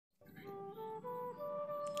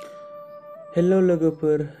Hello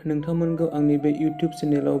लोगोफोर, नोंथांमोनखौ आंनि बे YouTube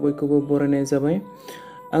चेनेलाव बयखौबो बरायनाय जाबाय।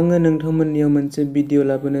 आङो नोंथांमोननियाव मोनसे भिडिअ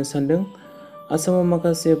लाबोनो सानदों। आसामाव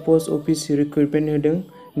माखासे पस्ट अफिस रिक्रुटमेन्ट होदों।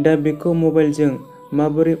 दा बेखौ मबाइलजों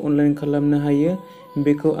माबोरै अनलाइन खालामनो हायो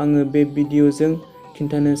बेखौ आङो बे भिडिअजों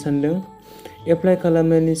खिन्थानो सानदों। एप्लाइ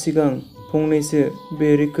खालामनायनि सिगां फंनैसो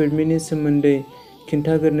बे रिक्रुटमेन्टनि सोमोन्दै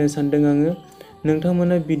खिन्थाग्रोनो सानदों आङो।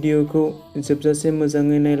 नोंथांमोना भिडिअखौ जोबजासे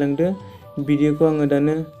मोजाङै नायलांदो। भिडिअखौ आङो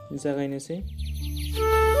दानो जागायनोसै।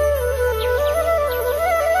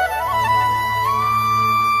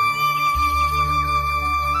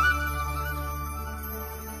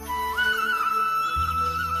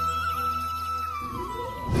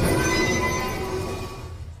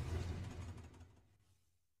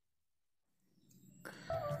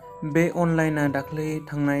 बे अनलाइनआ दाख्लै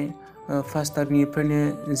थांनाय 5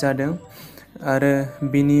 तारिखनिफ्रायनो जादों आरो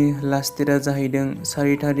बिनि लास्ट डेटआ जाहैदों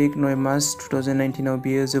 4 तारिख 9 मार्च 2019 आव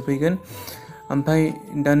बियो जोबहैगोन। ओमफ्राय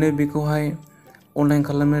दानो बेखौहाय अनलाइन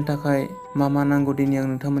खालामनो थाखाय मा नांगौ दिनै आं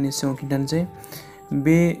नोंथांमोननि सिगाङाव खिन्थानोसै।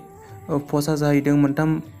 बे पस्टआ जाहैदों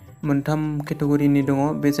मोनथाम केटेगरिनि दङ।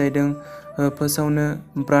 बे जाहैदों फार्स्टआवनो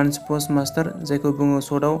ब्रान्च पस्ट मास्टार, जायखौ बुङो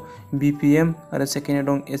सर्टआव BPM, आरो सेकेन्डआव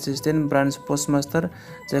दं एसिस्टेन्ट ब्रान्च पस्ट मास्टार,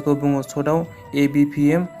 जायखौ बुङो सर्टआव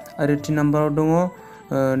ABPM, आरो 3 नाम्बाराव दङ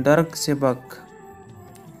डार्क सेबाक।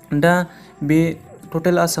 दा बे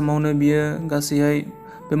टटेल आसामावनो बियो गासैहाय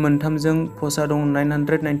बे मोनथामजों पस्टआ दं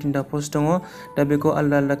 919 टा पस्ट दङ। दा बेखौ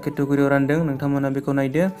आलदा आलदा केटेगरियाव रानदों, नोंथांमोना बेखौ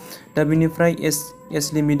नायदो। दा बिनिफ्राय एज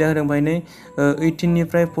लिमिटआ होदों बाहायनै 18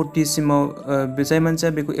 निफ्राय 40 सिमाव जाय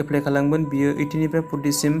मानसिया बेखौ एप्लाइ खालामगोन बियो 18 निफ्राय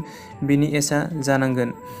 40 सिम बिनि एजआ जानांगोन।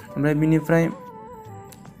 ओमफ्राय बिनिफ्राय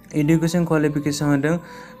एडुकेसन क्वालिफिकेसन होदों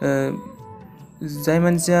जाय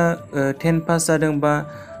मानसिया 10 पास जादों बा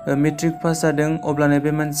मेट्रिक पास जादों अब्लानो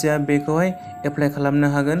बे मानसिया बेखौहाय एप्लाइ खालामनो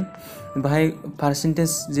हागोन। बाहाय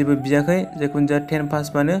पार्सेन्टेज जेबो बियाखै, जायखुनु जाया 10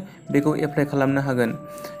 पास बानो बेखौ एप्लाइ खालामनो हागोन।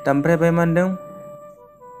 दा ओमफ्राय बाय मा होनदों,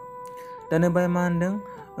 दानो बाय मा होनदों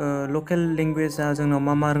लकेल लेंगुवेजआ जोंनाव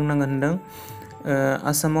मा रोंनांगोन होनदों।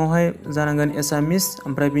 आसामावहाय जानांगोन एसामिस,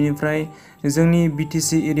 ओमफ्राय बिनिफ्राय जोंनि BTC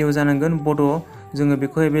एरियायाव जानांगोन बड'। जोङो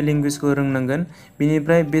बेखौहाय बे लेंगुवेजखौ रोंनांगोन।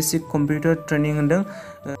 बिनिफ्राय बेसिक कम्पिउटार ट्रेनिं होनदों।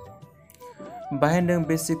 बाहाय होनदों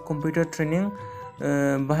बेसिक कम्पिउटार ट्रेनिं।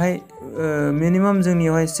 बाहाय मिनिमाम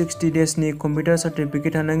जोंनियावहाय 60 डेजनि कम्पिउटार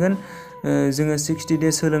सार्टिफिकेट थानांगोन। जोङो 60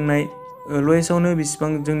 डेज सोलोंनाय लवेस्टआवनो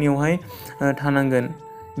बेसिबां जोंनियावहाय थानांगोन।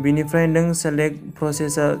 बिनिफ्राय नों सेलेक्ट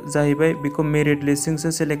प्रसेसआ जाहैबाय बेखौ मेरिट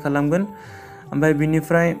लिस्टजोंसो सेलेक्ट खालामगोन। ओमफ्राय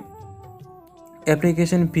बिनिफ्राय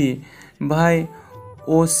एप्लिकेसन फी, बाहाय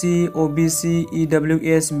OC, OBC,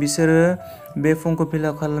 EWS बिसोरो बे फर्मखौ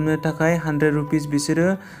फिलआप खालामनो थाखाय 100 रुपिस बिसोरो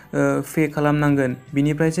पे खालामनांगोन।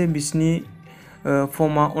 बिनिफ्रायसो बिसिनि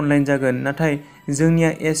फर्मआ अनलाइन जागोन। नाथाय जोंनिया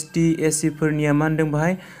ST, SC फोरनिया मा होनदों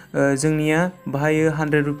बाहाय जोंनिया बाहाय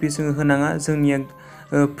 100 रुपिस जोङो होनाङा, जोंनिया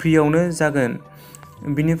फ्रियावनो जागोन।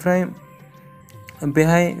 बिनिफ्राय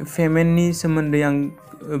बेहाय पेमेन्टनि सोमोन्दै आं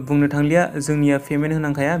बुंनो थांलिया, जोंनिया पेमेन्ट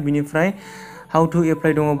होनांखाया। बिनिफ्राय हाउ टु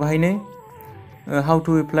एप्लाइ दङ बाहायनो। हाउ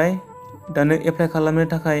टु एप्लाइ, दानो एप्लाइ खालामनो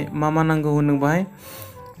थाखाय मा नांगौ होनदों बाहाय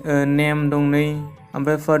नेम दं नै,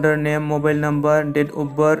 ओमफ्राय father name, mobile number, date of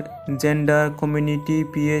birth, gender, community,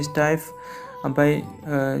 PH type,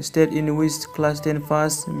 ओमफ्राय state in which class 10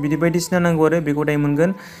 pass, बिदि बायदिसिना नांगौ आरो बेखौ दाय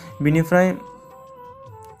मोनगोन। बिनिफ्राय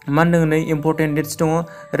मा होनदों नै इम्पर्टेन्ट डेट्स दङ।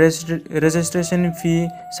 रेजिस्ट्रेसन फी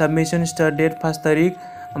साबमिसन स्टार्ट डेट 5 तारिख,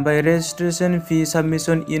 ओमफ्राय रेजिस्ट्रेसन फी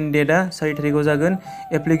साबमिसन इन डेटआ 4 तारिखआव जागोन।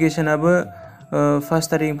 एप्लिकेसनाबो 1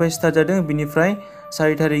 तारिखनिफ्राय स्टार्ट जादों, बिनिफ्राय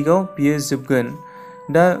 4 तारिखआव बियो जोबगोन।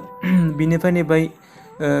 दा बिनिफ्राय नैबाय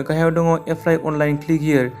गाहायाव दङ एप्लाइ अनलाइन क्लिक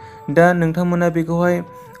हियार। दा नोंथांमोना बेखौहाय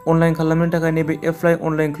अनलाइन खालामनो थाखाय नैबे एप्लाइ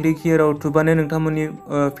अनलाइन क्लिक हियाराव थुबानो नोंथांमोननि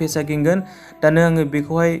पेजआ गिंगोन। दानो आङो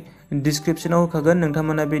बेखौहाय डिसक्रिपसनाव होखागोन,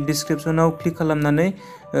 नोंथांमोना बे डिसक्रिपसनाव क्लिक खालामनानै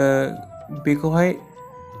बेखौहाय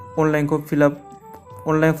अनलाइन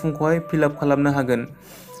फर्मखौहाय फिलआप खालामनो हागोन।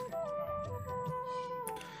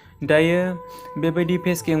 दायो बेबायदि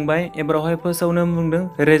पेज गेंबाय। एबारावहाय फार्स्टआवनो बुंदों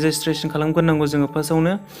रेजिस्ट्रेसन खालामग्रोनांगौ जोङो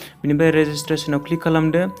फार्स्टआवनो। बिनिफ्राय रेजिस्ट्रेसनाव क्लिक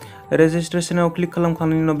खालामदो। रेजिस्ट्रेसनाव क्लिक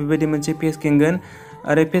खालामखांनायनि उनाव बेबायदि मोनसे पेज गेंगोन।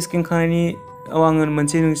 आरो पेज गेंखांनायनि आङो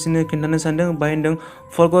मोनसे नोंसिनो खिन्थानो सानदों, बाहाय होनदों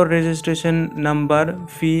फरगट रेजिस्ट्रेसन नाम्बार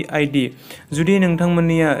फी ID। जुदि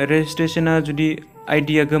नोंथांमोननिया रेजिस्ट्रेसना जुदि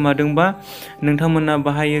आइडिया गोमादोंबा नोंथांमोना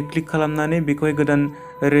बाहायो क्लिक खालामनानै बेखौहाय गोदान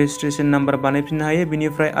रेजिस्ट्रेसन नाम्बार बानायफिननो हायो।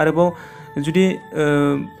 बिनिफ्राय आरोबाव जुदि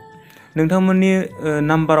नोंथांमोननि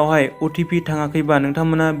नाम्बारावहाय OTP थाङाखैबा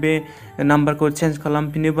नोंथांमोना बे नाम्बारखौ चेन्ज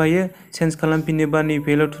खालामफिननोबो हायो। चेन्ज खालामफिननोबा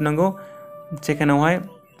नैबेयावल' थुनांगौ सेकेन्डआवहाय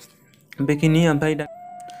बेखिनि। ओमफ्राय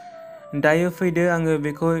दायो फैदो आङो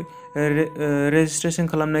बेखौ रेजिस्ट्रेशन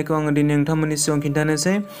खालामनायखौ आङो दिनै नोंथांमोननि सिगाङाव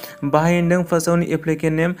खिन्थानोसै। बाहाय होनदों फार्स्टआवनो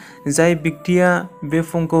एप्लिकेन्ट नेम, जाय व्यक्तिया बे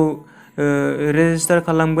फर्मखौ रेजिस्टार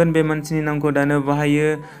खालामगोन बे मानसिनि नामखौ दानो बाहायो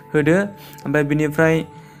होदो। ओमफ्राय बिनिफ्राय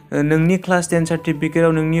नोंनि क्लास 10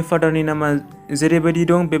 सार्टिफिकेटआव नोंनि फादारनि नामा जेरैबायदि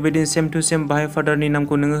दं बेबायदि सेम टु सेम बाहाय फादारनि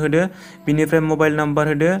नामखौ नोङो होदो। बिनिफ्राय मबाइल नाम्बार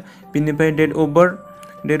होदो। बिनिफ्राय डेट अफ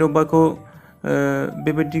बार्थखौ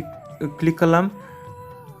बेबायदि क्लिक खालाम,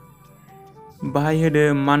 बाहाय होदो,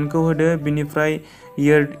 मान्थखौ होदो, बिनिफ्राय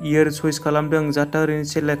इयार चइस खालामदो। आं जाथा ओरैनो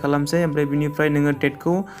सेलेक्ट खालामसै। ओमफ्राय बिनिफ्राय नोङो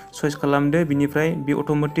डेटखौ चइस खालामदो। बिनिफ्राय बे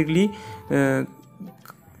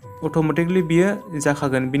अट'मेटिकलि बियो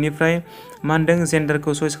जाखागोन। बिनिफ्राय मा होनदों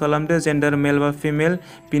जेन्डारखौ चइस खालामदो, जेन्डार मेल बा फिमेल।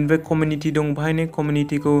 बिनिफ्राय कमिउनिटि दं बाहायनो,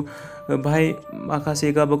 कमिउनिटिखौ बाहाय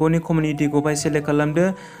माखासे गावबागावनि कमिउनिटिखौ बाहाय सेलेक्ट खालामदो।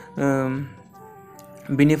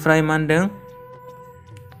 बिनिफ्राय मा होनदों,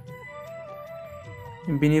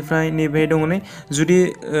 बिनिफ्राय नैबे दङ नै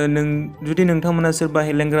जुदि नोंथांमोना सोरबा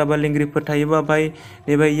लेंग्रा बा लेंग्रिफोर थायोबा बाहाय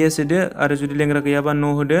नैबे येस होदो, आरो जुदि लेंग्रा गैयाबा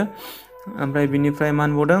न' होदो। ओमफ्राय बिनिफ्राय मा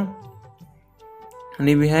होनबावदों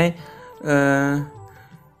नैबेहाय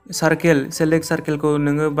सेलेक्ट सार्केलखौ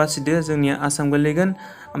नोङो बासिदो, जोंनिया आसाम गोलैगोन।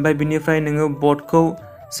 ओमफ्राय बिनिफ्राय नोङो बर्डखौ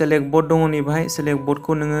सेलेक्ट बर्ड दङ नैबेहाय, सेलेक्ट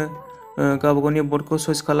बर्डखौ नोङो गावबागावनि बर्डखौ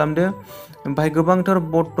चइस खालामदो। ओमफ्राय गोबांथार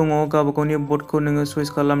बर्ड दङ, गावबागावनि बर्डखौ नोङो चइस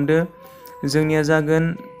खालामदो। जोंनिया जागोन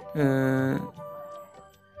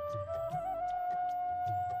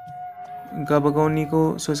गावबागावनिखौ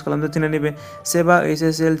चइस खालामदो। जोंना नैबे सेबा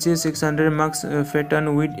SSLC 600 marks pattern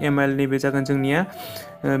with MIL नैबे जागोन जोंनिया।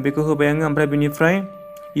 बेखौ होबाय आङो। ओमफ्राय बिनिफ्राय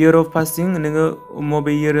इयार अफ पासिं, नोङो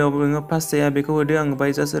मबे इयाराव नोङो पास जाया बेखौ होदो। आं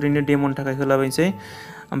बाहाय जास्ट ओरैनो डेम'नि थाखाय होलाबायनोसै।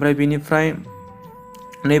 ओमफ्राय बिनिफ्राय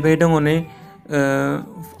नैबे दङ नै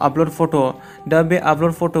आपल'ड फट'। दा बे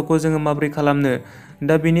आपल'ड फट'खौ जोङो माबोरै खालामनो?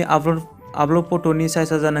 दा बिनि आपल'ड फट'नि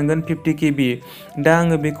साइजआ जानांगोन 50 KB। दा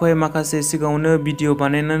आङो बेखौहाय माखासे सिगाङावनो भिडिअ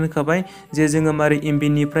बानायनानै होखाबाय जे जोङो मारै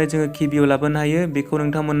MBनिफ्राय जोङो KBआव लाबोनो हायो। बेखौ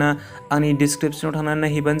नोंथांमोना आंनि डिसक्रिपसनाव थांनानै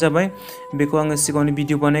नायहैबानो जाबाय। बेखौ आङो सिगाङावनो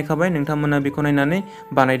भिडिअ बानायखाबाय, नोंथांमोना बेखौ नायनानै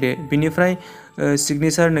बानायदो। बिनिफ्राय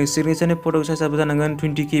सिगनेचारनि फट' साइजआबो जानांगोन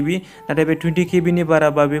 20 KB। नाथाय बे 20 KBनि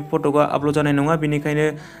बाराबा बे फट'आ आपल'ड जानाय नङा। बेनिखायनो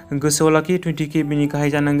गोसोआव लाखि 20 KBनि गाहाय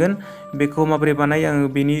जानांगोन। बेखौ माबोरै बानायो आङो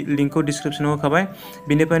बेनि लिंकखौ डिसक्रिपसनाव होखाबाय।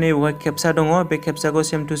 बेनिफ्राय नैबेहाय केपचा दङ, बे केपचाखौ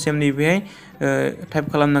सेम टु सेम नैबेहाय टाइप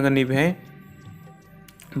खालामनांगोन। नैबेहाय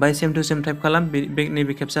बाय सेम टु सेम टाइप खालाम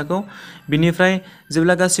नैबे केपचाखौ। बिनिफ्राय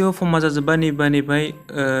जेब्ला गासैबो फर्मा जाजोब्बाय नैबेहाय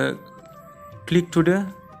क्लिक थुदो,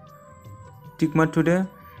 टिक मार्क थुदो।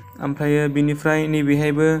 ओमफ्राय बिनिफ्राय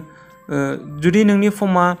नैबेहायबो जुदि नोंनि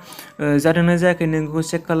फर्मा जादोंना जायाखै नोंखौ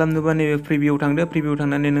चेक खालामनोबा नैबे प्रिभिउआव थांदो। प्रिभिउआव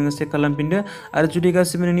थांनानै नोङो चेक खालामफिनदो। आरो जुदि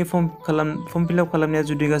गासिबो नोंनि फर्म फिलआप खालामनाया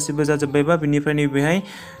जुदि गासिबो जाजोब्बायबा बिनिफ्राय नैबेहाय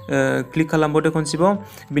क्लिक खालामबावदो खनसेबाव।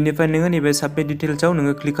 बिनिफ्राय नोङो नैबे साबमिट डिटेल्सआव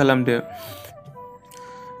नोङो क्लिक खालामदो।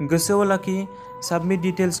 गोसोआव लाखि साबमिट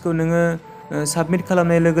डिटेल्सखौ नोङो साबमिट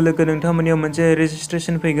खालामनाय लोगो लोगो नोंथांमोननियाव मोनसे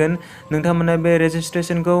रेजिस्ट्रेसन फैगोन। नोंथांमोना बे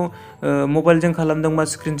रेजिस्ट्रेसनखौ मबाइलजों खालामदोंबा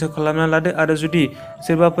स्क्रिनशट खालामना लादो। आरो जुदि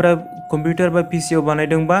सोरबाफोरा कम्पिउटार बा PCआव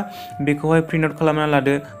बानायदोंबा बेखौहाय प्रिन्ट आउट खालामना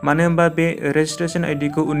लादो। मानो होनबा बे रेजिस्ट्रेसन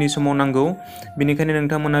आइडिखौ उननि समाव नांगौ। बेनिखायनो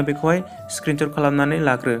नोंथांमोना बेखौहाय स्क्रिनशट खालामनानै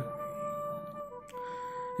लाग्रो।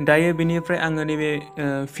 दायो बेनिफ्राय आङो नैबे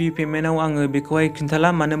फि पेमेन्टआव आङो बेखौहाय खिन्थाला,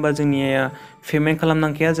 मानो होनबा जोंनिया पेमेन्ट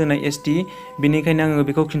खालामनांखाया, जोंना ST। बेनिखायनो आङो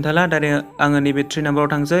बेखौ खिन्थाला। डाइरेक्ट आङो नैबे 3 नाम्बाराव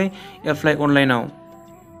थांसै, एप्लाइ अनलाइनाव।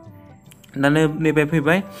 दानो नैबे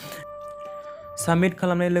फैबाय। साबमिट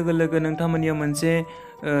खालामनाय लोगो लोगो नोंथांमोननियाव मोनसे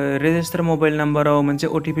रेजिस्टार मबाइल नाम्बाराव मोनसे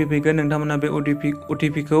OTP फैगोन। नोंथांमोना बे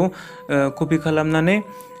OTPखौ कपि खालामनानै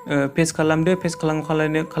पेस्ट खालामदो। पेस्ट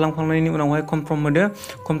खालामखांनायनि उनावहाय कनफार्म होदो।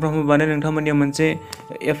 कनफार्म होबानो नोंथांमोननियाव मोनसे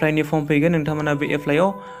एप्लाइनि फर्म फैगोन। नोंथांमोना बे एप्लाइआव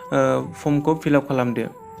फर्मखौ फिलआप खालामदो।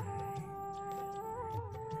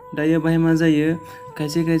 दायो बाहाय मा जायो,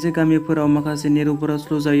 खायसे गामिफोराव माखासे नेटवर्कफोरा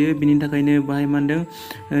स्ल' जायो। बिनि थाखायनो बाहाय मा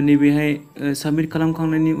होनदों नैबेहाय साबमिट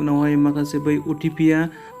खालामखांनायनि उनावहाय माखासे बै OTPआ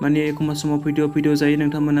माने एखमबा समाव फैद' जायो।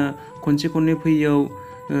 नोंथांमोना खनसे खननै फैयैयाव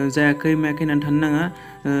जायाखै मायाखै होननानै थानो नाङा।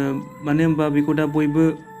 मानो होनबा बेखौ दा बयबो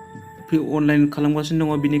अनलाइन खालामगासिनो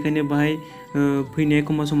दङ। बिनिखायनो बाहाय फैनाया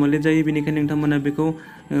एखमबा समाव लेट जायो। बेनिखायनो नोंथांमोना बेखौ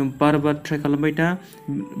बार ट्राइ खालामबाय था।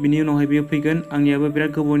 बिनि उनावहाय बेयो फैगोन। आंनियाबो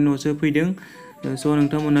बिराद गोबावनि उनावसो फैदों। स'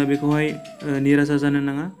 नोंथांमोना बेखौहाय निराशा जानो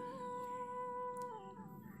नाङा।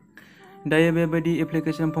 दायो बेबायदि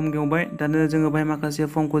एप्लिकेसन फर्म गेवबाय। दानो जोङो बाहाय माखासे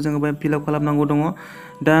फर्मखौ जोङो बाहाय फिलआप खालामनांगौ दङ।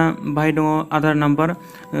 दा बाहाय दङ आधार नाम्बार।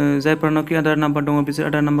 जायफोरनाखि आधार नाम्बार दङ बिसोर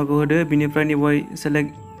आधार नाम्बारखौ होदो। बिनिफ्राय नैबेहाय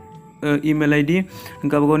सेलेक्ट इमेल ID,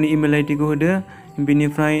 गावबागावनि इमेल ID खौ होदो।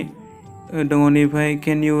 बिनिफ्राय दङ नैबेहाय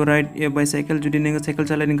केन इउ राइड ए बाइसाइकेल जुदि नोङो साइकेल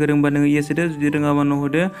सालायनो गोरोंबा नोङो येस होदो जुदि रोङाबा नो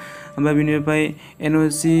होदो ओमफ्राय बिनिफ्राय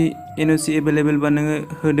एनअसि एभेलेबेलबा नोङो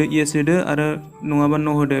होदो येस होदो आरो नङाबा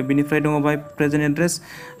नो होदो बिनिफ्राय दङ बाय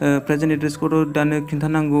प्रेजेन्ट एड्रेसखौथ' दानो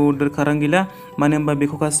खिन्थानांगौ दरखारानो गैला मानो होनबा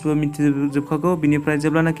बेखौ गासिबो मिथिजोबखागौ बिनिफ्राय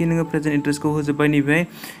जेब्लानाखि नोङो प्रेजेन्ट एड्रेसखौ होजोब्बाय नैबेहाय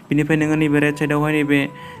बिनिफ्राय नोङो नैबे राइट साइडआवहाय नैबे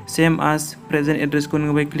सेम आस प्रेजेन्ट एड्रेसखौ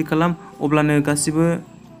नोङो बाय क्लिक खालाम अब्लानो गासिबो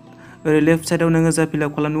लेफ्ट साइडआव नोङो जा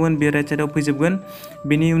फिलआप खालामदोंमोन बे राइट साइडआव फैजोबगोन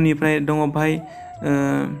बिनि उननिफ्राय दङ बाहाय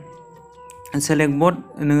सेलेक्ट बर्ड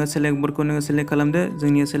नोङो सेलेक्ट बर्डखौ नोङो सेलेक्ट खालामदो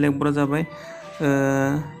जोंनि सेलेक्ट बर्डआ जाबाय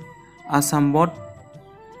आसाम बर्ड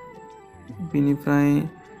बिनिफ्राय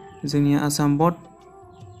जोंनि आसाम बर्ड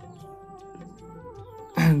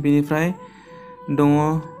बिनिफ्राय दङ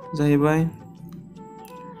जाहैबाय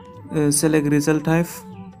सेलेक्ट रिजाल्ट टाइप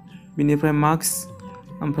बिनिफ्राय मार्क्स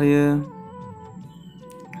ओमफ्रायो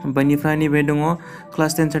बेनिफ्राय नैबे दङ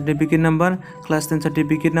class 10 certificate number class 10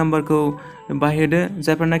 certificate नाम्बारखौ बाहायदो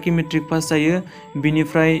जायफोरनाखि मेट्रिक पास जायो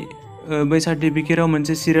बिनिफ्राय बै सार्टिफिकेटआव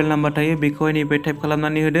मोनसे सिरियल नाम्बार थायो बेखौहाय नैबे टाइप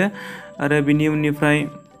खालामनानै होदो आरो बिनि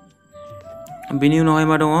उनावहाय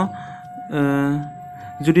मा दङ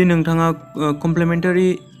जुदि नोंथाङा कमप्लिमेन्टारि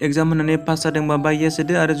एग्जाम होनानै पास जादोंबा बा येस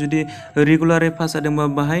होदो आरो जुदि रेगुलारै पास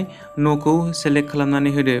जादोंबा बाहाय न'खौ सेलेक्ट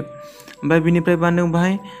खालामनानै होदो ओमफ्राय बिनिफ्राय बा नों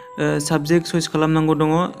बाहाय साबजेक्ट चयस खालामनांगौ दङ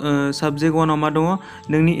साबजेक्ट 1आव मा दङ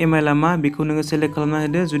नोंनि एमआइलआ मा बेखौ नोङो सेलेक्ट खालामना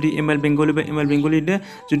होदो जुदि एमआइल बेंगलि बा एमआइल बेंगलि होदो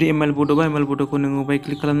जुदि एमआइल बड'बा एमआइल बड'खौ नोङो बाय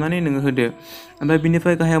क्लिक खालामनानै नोङो होदो ओमफ्राय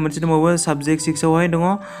बिनिफ्राय गाहायाव मोनसे दंबावो साबजेक्ट 6आवहाय दङ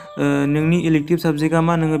नोंनि इलेक्टिभ साबजेक्टआ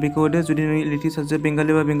मा नोङो बेखौ होदो जुदि नोंनि इलेक्टिभ साबजेक्ट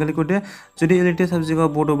बेंगलि बा बेंगलिखौ होदो जुदि इलेक्टिभ साबजेक्टआ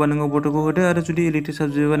बड'बा नोङो बड'खौ होदो आरो जुदि इलेक्टिभ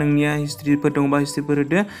साबजेक्टआ नोंनिया हिस्ट्रिफोर दङबा हिस्ट्रिफोर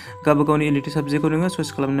होदो गावबा गावनि इलेक्टिभ साबजेक्टखौ नोङो चयस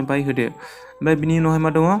खालामनो बाय होदो ओमफ्राय बिनि उनावहाय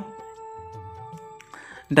मा दङ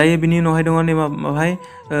दायो बिनि उनावहाय दङ नै माबाहाय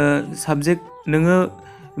साबजेक्ट नोङो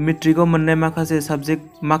मेट्रिकआव मोननाय माखासे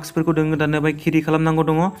साबजेक्ट मार्क्सफोरखौ नोङो दानो बाय केरि खालामनांगौ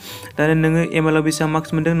दङ दानो नोङो एमआइलआव बेसेबां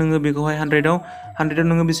मार्क्स मोनदों नोङो बेखौहाय 100आव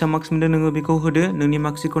नोङो बेसेबां मार्क्स मोनदों नोङो बेखौ होदो नोंनि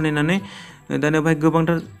मार्क्सखौ नायनानै दानो बाहाय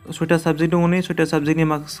गोबांथार 6टा साबजेक्ट दङ नै 6टा साबजेक्टनि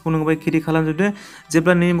मार्क्सखौ नोङो बाय केरि खालामजोबदो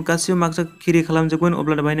जेब्ला नोंनि गासिबो मार्क्सआ केरि खालामजोबगोन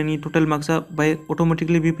अब्ला बाहाय नोंनि टटेल मार्क्सआ बाहाय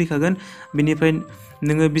अट'मेटिकलि बे फैखागोन बिनिफ्राय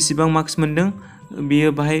नोङो बेसेबां मार्क्स मोनदों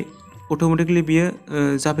बियो बाहाय अट'मेटिकलि बियो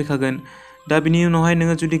जाफैखागोन दा बिनि उनावहाय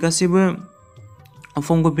नोङो जुदि गासिबो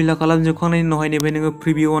फर्मखौ फिलआप खालामजोबखांनायनि उनावहाय नैबे नोङो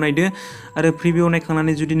प्रिभिउ नायदो आरो प्रिभिउ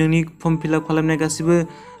नायखांनानै जुदि नोंनि फर्म फिलआप खालामनाय गासिबो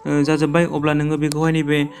जाजोब्बाय अब्ला नोङो बेखौहाय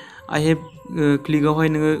नैबे आइ हेभ क्लिकआवहाय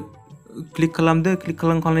नोङो क्लिक खालामदो क्लिक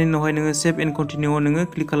खालामखांनायनि उनावहाय नोङो सेभ एन्ड कन्टिनिउआव नोङो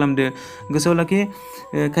क्लिक खालामदो गोसोआव लाखि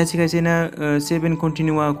खायसेना सेभ एन्ड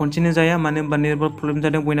कन्टिनिउआ खनसेनो जाया मानो होनबा नेटवर्क प्रब्लेम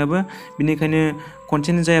जादों बयनाबो बिनिखायनो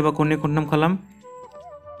खनसेनो जायाबा खननै खनथाम खालाम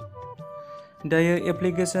दायो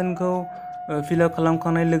एप्लिकेशनखौ फिलआप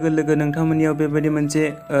खालामखांनाय लोगो लोगो नोंथांमोननियाव बेबायदि मोनसे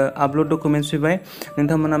आपल'ड डकुमेन्टस फैबाय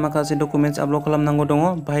नोंथांमोना माखासे डकुमेन्टस आपल'ड खालामनांगौ दङ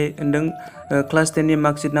बाहाय होनदों क्लास 10नि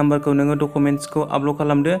मार्कशिट नाम्बारखौ नोङो डकुमेन्टसखौ आपल'ड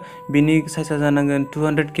खालामदो बिनि साइजआ जानांगोन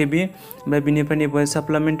 200 KB ओमफ्राय बिनिफ्राय नैबे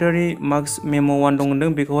साप्लिमेन्टारि मार्कस मेम' 1 दं होनदों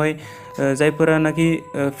बेखौहाय जायफोरानाखि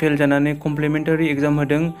फेल जानानै कमप्लिमेन्टारि एग्जाम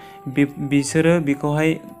होदों बिसोरो बेखौहाय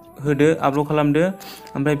होदो आपल'ड खालामदो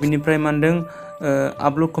ओमफ्राय बिनिफ्राय मा होनदों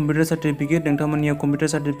आपल'ड कम्पिउटार सार्टिफिकेट नोंथांमोननियाव कम्पिउटार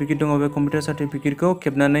सार्टिफिकेट दङ बे कम्पिउटार सार्टिफिकेटखौ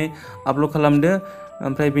खेबनानै आपल'ड खालामदो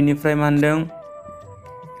ओमफ्राय बिनिफ्राय मा होनदों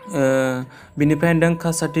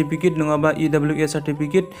कास्ट सार्टिफिकेट नङाबा EWS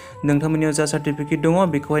सार्टिफिकेट नोंथांमोननियाव जा सार्टिफिकेट दङ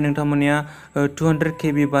बेखौहाय नोंथांमोननिया 200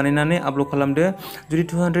 KB बानायनानै आपल'ड खालामदो जुदि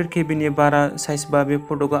 200 KBनि बारा साइजबा बे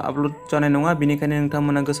फट'खौ आपल'ड जानाय नङा बेनिखायनो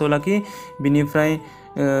नोंथांमोना गोसोआव लाखि बिनिफ्राय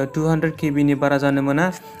 200 KBनि बारा जानो मोना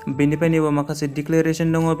बेनिफ्राय नैबे माखासे डिक्लेरेसन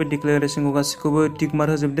दङ बे डिक्लेरेसनखौ गासैखौबो टिक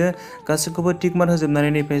मार्क होजोबदो गासैखौबो टिक मार्क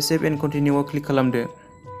होजोबनानै नैबे सेभ एन्ड कन्टिनिउआव क्लिक खालामदो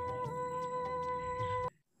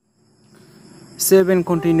सेभ एन्ड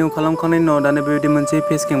कन्टिनिउ खालामखांनायनि उनाव दानो बेबायदि मोनसे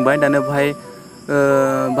पेज खेंबाय दानो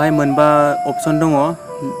बाहाय मोनबा अपसन दङ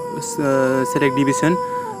सेलेक्ट डिभिजन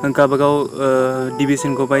गावबागाव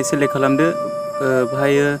डिभिजनखौ बाहाय सेलेक्ट खालामदो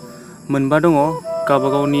बाहायो मोनबा दङ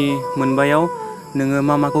गावबागावनि मोनबायाव नोङो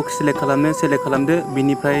माखौ सेलेक्ट खालामदो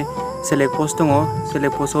बिनिफ्राय सेलेक्ट पस्ट दङ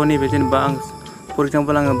सेलेक्ट पस्टआव नैबे जेनेबा आं फर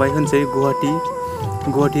एग्जाम्पल आङो बाहाय होनसै गुवाहाटि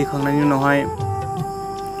होखांनायनि उनावहाय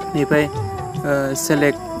बेनिफ्राय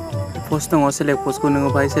सेलेक्ट पस्ट दङ सेलेक्ट पस्टखौ नोङो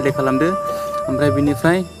बाहाय सेलेक्ट खालामदो ओमफ्राय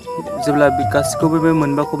बिनिफ्राय जेब्ला गासिखौबो बे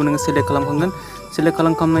मोनबाखौबो नोङो सेलेक्ट खालामखांगोन सेलेक्ट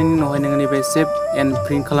खालामखांनायनि उनावहाय नोङो नैबे सेभ एन्ड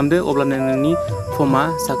प्रिन्ट खालामदो अब्लानो नोंनि फर्मआ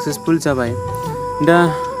साक्सेसफुल जाबाय दा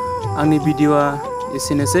आंनि भिडिअआ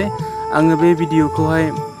एसेनोसै आङो बे भिडिअखौहाय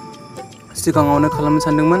सिगाङावनो खालामनो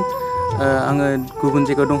सानदोंमोन आङो गुबुन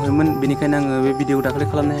जायगायाव दंहैयोमोन बेनिखायनो आङो बे भिडिअखौ दाखालि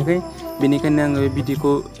खालामनो हायाखै बेनिखायनो आङो बे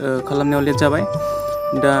भिडिअखौ खालामनायाव लेट जाबाय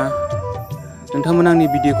दा नोंथांमोना आंनि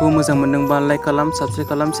भिडिअखौ मोजां मोनदोंबा लाइक खालाम, साबस्क्राइब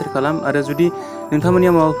खालाम, शेयार खालाम आरो जुदि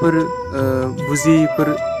नोंथांमोननिया माबाफोर बुजियिफोर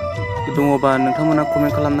दङबा नोंथांमोना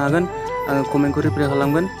कमेन्ट खालामनो हागोन। आङो कमेन्टखौ रिप्लाइ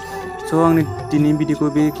खालामगोन। स' आंनि दिनैनि भिडिअखौ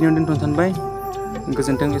बेखिनियावनो दोनथ'नो सानबाय।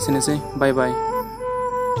 गोजोन्थों, एसेनोसै, बाय बाय।